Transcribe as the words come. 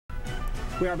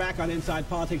We are back on Inside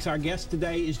Politics. Our guest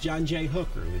today is John J.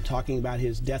 Hooker. We've been talking about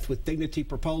his Death with Dignity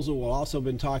proposal. We'll also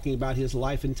been talking about his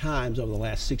life and times over the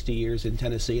last 60 years in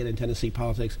Tennessee and in Tennessee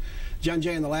politics. John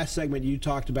J., in the last segment, you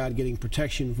talked about getting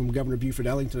protection from Governor Buford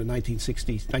Ellington in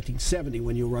 1970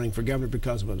 when you were running for governor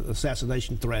because of an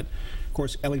assassination threat. Of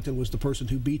course, Ellington was the person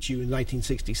who beat you in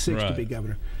 1966 to be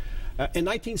governor. In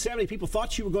 1970, people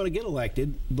thought you were going to get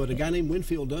elected, but a guy named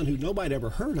Winfield Dunn, who nobody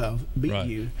ever heard of, beat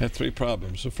you. Had three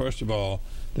problems. So first of all,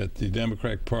 that the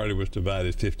Democratic Party was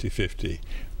divided 50-50.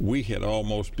 We had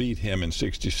almost beat him in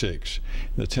 '66.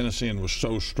 The Tennessean was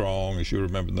so strong, as you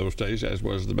remember in those days, as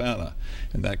was the banner.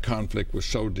 And that conflict was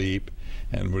so deep.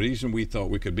 And the reason we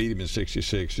thought we could beat him in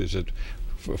 '66 is that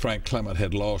Frank Clement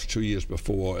had lost 2 years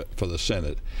before for the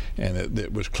Senate, and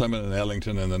it was Clement and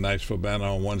Ellington and the Nashville banner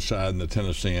on one side and the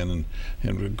Tennessean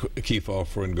and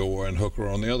Kefauver and Gore and Hooker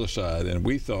on the other side, and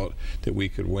we thought that we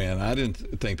could win. I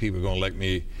didn't think people were going to elect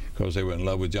me because they were in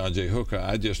love with John J. Hooker.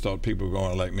 I just thought people were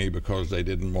going to elect me because they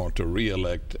didn't want to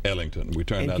re-elect Ellington. We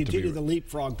turned out to be continue the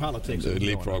leapfrog politics. The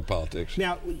leapfrog politics.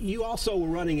 Now, you also were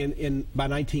running by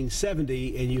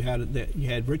 1970, and you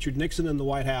had Richard Nixon in the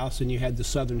White House, and you had the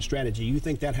Southern strategy. You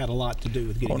think that had a lot to do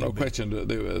with getting? Oh, no question.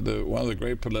 One of the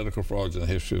great political frauds in the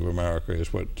history of America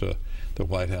is what the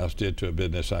White House did to a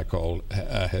business I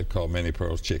had called Minnie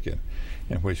Pearl's Chicken,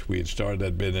 in which we had started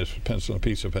that business with pencil and a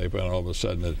piece of paper, and all of a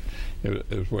sudden it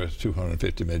was worth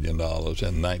 $250 million in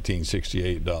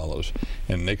 1968 dollars.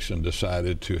 And Nixon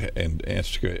decided to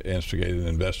instigate an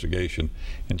investigation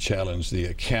and challenge the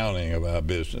accounting of our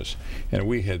business. And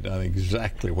we had done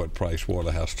exactly what Price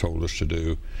Waterhouse told us to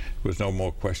do. There was no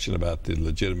more question about the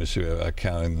legitimacy of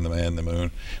accounting than the man in the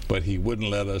moon. But he wouldn't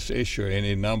let us issue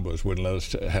any numbers, wouldn't let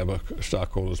us have a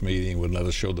stockholders meeting, wouldn't let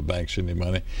us show the banks any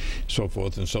money, so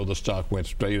forth. And so the stock went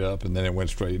straight up, and then it went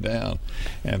straight down.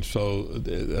 And so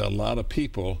a lot of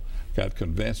people got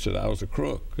convinced that I was a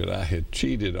crook, that I had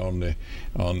cheated on the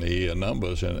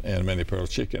numbers and Minnie Pearl's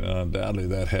Chicken, and undoubtedly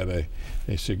that had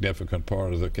a significant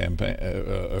part of the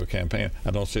campaign.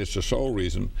 I don't say it's the sole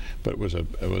reason, but it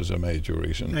was a major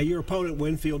reason. Now, your opponent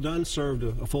Winfield Dunn served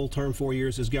a full term, 4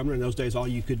 years as governor. In those days, all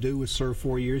you could do was serve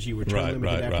 4 years. You were term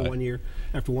limited after 1 year,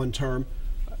 after one term.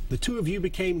 The two of you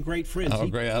became great friends. Oh,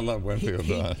 great! I love Winfield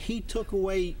Dunn. He took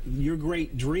away your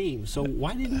great dream. So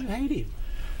why didn't you hate him?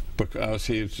 Because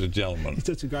he's a gentleman. He's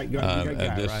such a great guy,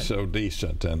 and just right? So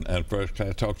decent and first class.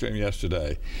 I talked to him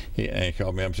yesterday. He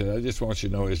called me up and said, "I just want you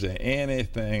to know, is there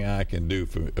anything I can do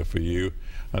for you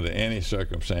under any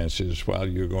circumstances while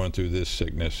you're going through this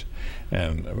sickness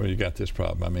and well, you got this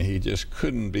problem?" I mean, he just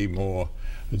couldn't be more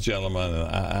a gentleman, and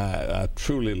I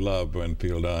truly love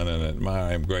Winfield Dunn and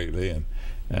admire him greatly.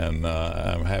 And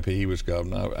I'm happy he was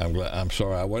governor. I'm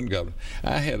sorry I wasn't governor.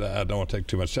 I don't want to take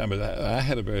too much time, but I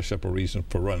had a very simple reason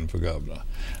for running for governor.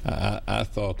 I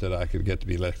thought that I could get to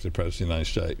be elected president of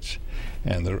the United States,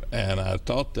 and I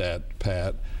thought that,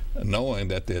 Pat, knowing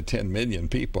that there are 10 million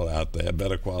people out there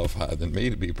better qualified than me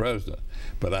to be president.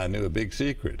 But I knew a big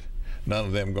secret: none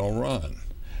of them gonna run.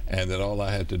 And that all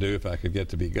I had to do, if I could get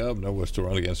to be governor, was to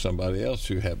run against somebody else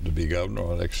who happened to be governor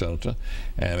or ex-senator.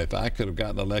 And if I could have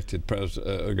gotten elected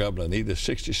governor in either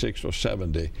 66 or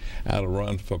 70, I'd have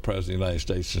run for president of the United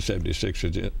States in 76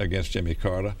 against Jimmy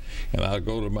Carter. And I'll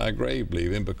go to my grave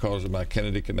believing, because of my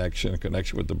Kennedy connection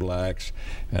with the blacks.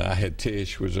 And I had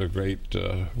Tish, who was a great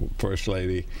first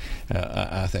lady.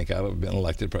 I think I'd have been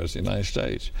elected president of the United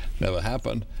States. Never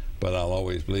happened, but I'll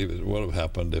always believe it would have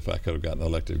happened if I could have gotten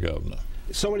elected governor.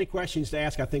 So many questions to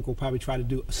ask. I think we'll probably try to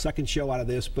do a second show out of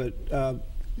this, but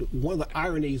one of the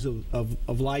ironies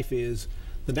of life is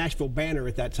the Nashville Banner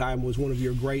at that time was one of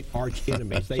your great arch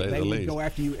enemies. They would go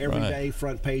after you every day,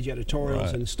 front page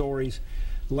editorials and stories.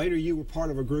 Later, you were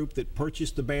part of a group that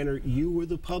purchased the Banner. You were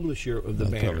the publisher of the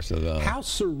Banner. How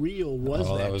surreal was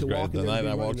that was to great. walk The night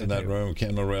I walked in that room,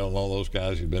 Ken Morrell and all those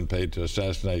guys who'd been paid to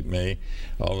assassinate me,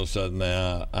 all of a sudden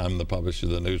now I'm the publisher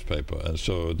of the newspaper. And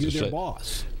so you're their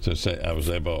boss. To say I was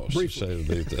their boss. Briefly. To say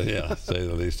the least, yeah, say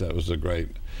the least, that was a great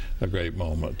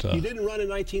moment. You didn't run in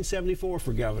 1974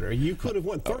 for governor. You could have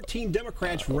won. 13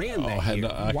 Democrats ran that year.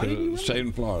 Why didn't you run? Stayed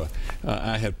in Florida.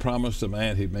 I had promised the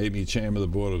man who'd made me chairman of the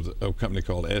board of a company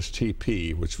called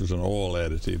STP, which was an oil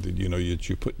additive that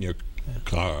you put in your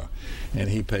car, and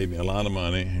he paid me a lot of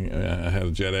money. I had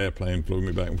a jet airplane, flew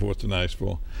me back and forth to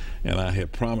Nashville, and I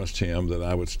had promised him that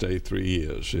I would stay 3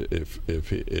 years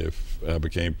if I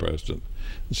became president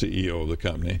and CEO of the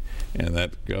company. And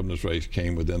that governor's race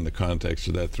came within the context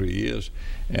of that 3 years,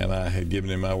 and I had given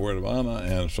him my word of honor.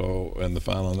 And so in the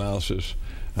final analysis,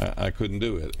 I couldn't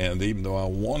do it. And even though I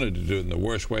wanted to do it in the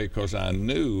worst way, because I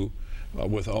knew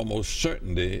with almost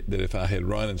certainty that if I had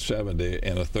run in 70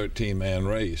 in a 13-man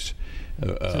race,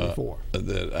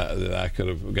 that I could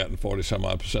have gotten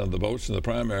 40-some-odd% of the votes in the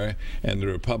primary, and the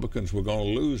Republicans were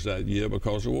going to lose that year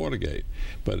because of Watergate.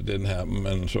 But it didn't happen,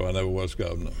 and so I never was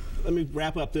governor. Let me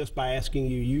wrap up this by asking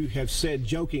you, you have said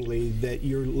jokingly that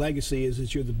your legacy is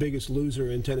that you're the biggest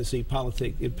loser in Tennessee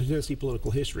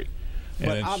political history.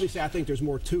 But obviously, I think there's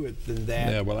more to it than that.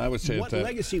 Yeah, well, I would say what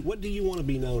legacy? What do you want to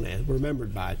be known as,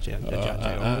 remembered by, John Jay?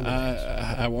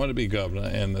 I want to be governor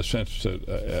in the sense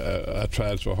that I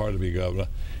tried so hard to be governor.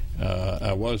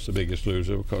 I was the biggest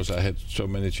loser because I had so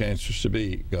many chances to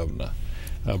be governor.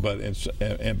 But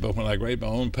when I grade my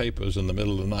own papers in the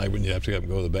middle of the night, when you have to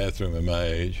go to the bathroom at my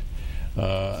age,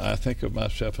 I think of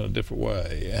myself in a different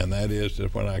way, and that is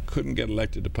that when I couldn't get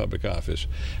elected to public office,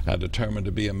 I determined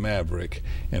to be a maverick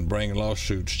and bring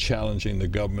lawsuits challenging the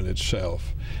government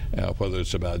itself, whether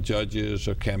it's about judges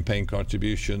or campaign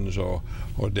contributions or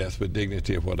death with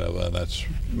dignity or whatever, and that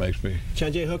makes me...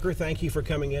 John J. Hooker, thank you for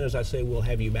coming in. As I say, we'll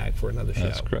have you back for another show.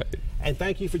 That's great. And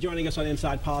thank you for joining us on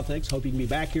Inside Politics. Hope you can be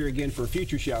back here again for a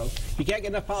future show. If you can't get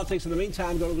enough politics in the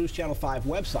meantime, go to News Channel 5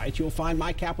 website. You'll find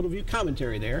my Capitol View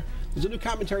commentary there. There's a new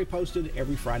commentary posted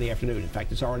every Friday afternoon. In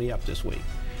fact, it's already up this week.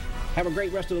 Have a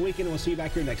great rest of the weekend, and we'll see you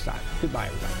back here next time. Goodbye,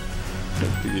 everybody.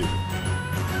 Thank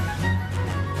you.